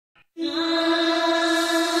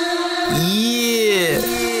Yeah,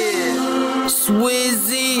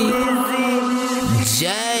 Swizzy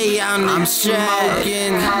J, I'm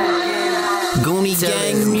smoking Goonie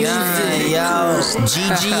Gang music, yo.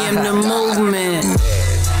 GGM the movement.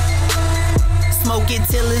 Smoke it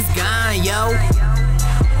till it's gone, yo.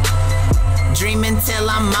 Dreaming till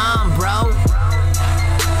I'm on, bro.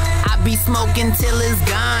 I be smoking till it's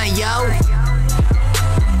gone, yo.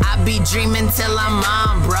 I be dreaming till I'm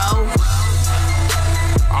on, bro.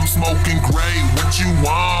 I'm smoking gray, what you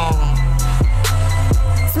want?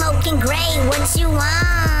 Smoking gray, what you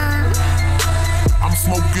want? I'm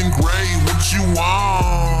smoking gray, what you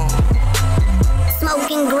want?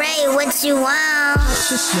 Smoking gray, what you want?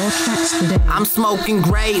 Purchase your tracks today. I'm smoking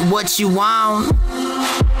gray, what you want?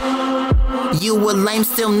 You a lame,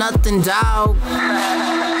 still nothing, dog.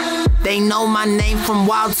 They know my name from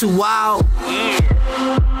wild to wild.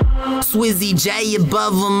 Swizzy J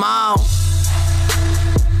above them all.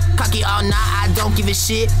 Cocky all night, I don't give a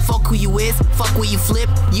shit. Fuck who you is, fuck where you flip.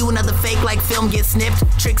 You another fake like film get snipped.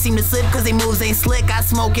 Tricks seem to slip cause they moves ain't slick. I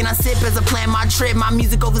smoke and I sip as I plan my trip. My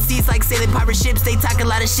music overseas like sailing pirate ships. They talk a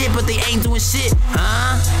lot of shit but they ain't doing shit,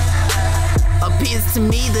 huh? Appears to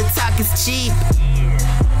me the talk is cheap.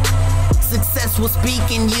 Successful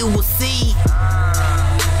speaking you will see.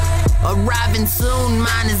 Arriving soon,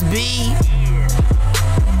 mine is B.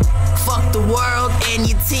 Fuck the world and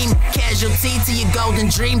your team. Casualty to your golden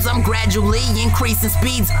dreams. I'm gradually increasing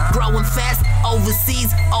speeds. Growing fast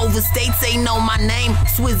overseas. Overstates, they know my name.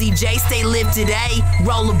 Swizzy J, stay lifted, A.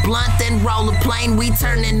 Roll a blunt, then roll a plane. We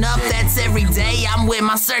turning up, that's every day. I'm with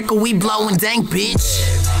my circle, we blowing dank, bitch.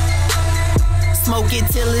 Smoke it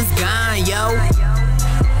till it's gone, yo.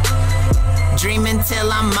 Dreaming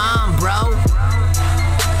till I'm on, bro.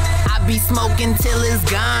 I be smoking till it's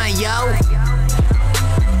gone, yo.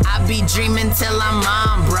 I be dreaming till I'm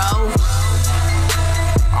on, bro.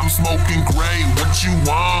 I'm smoking gray, what you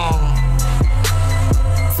want?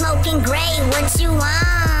 Smoking gray, what you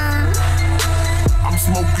want? I'm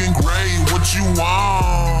smoking gray, what you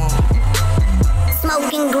want?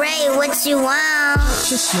 Smoking gray, what you want?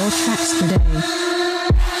 Purchase your tracks today.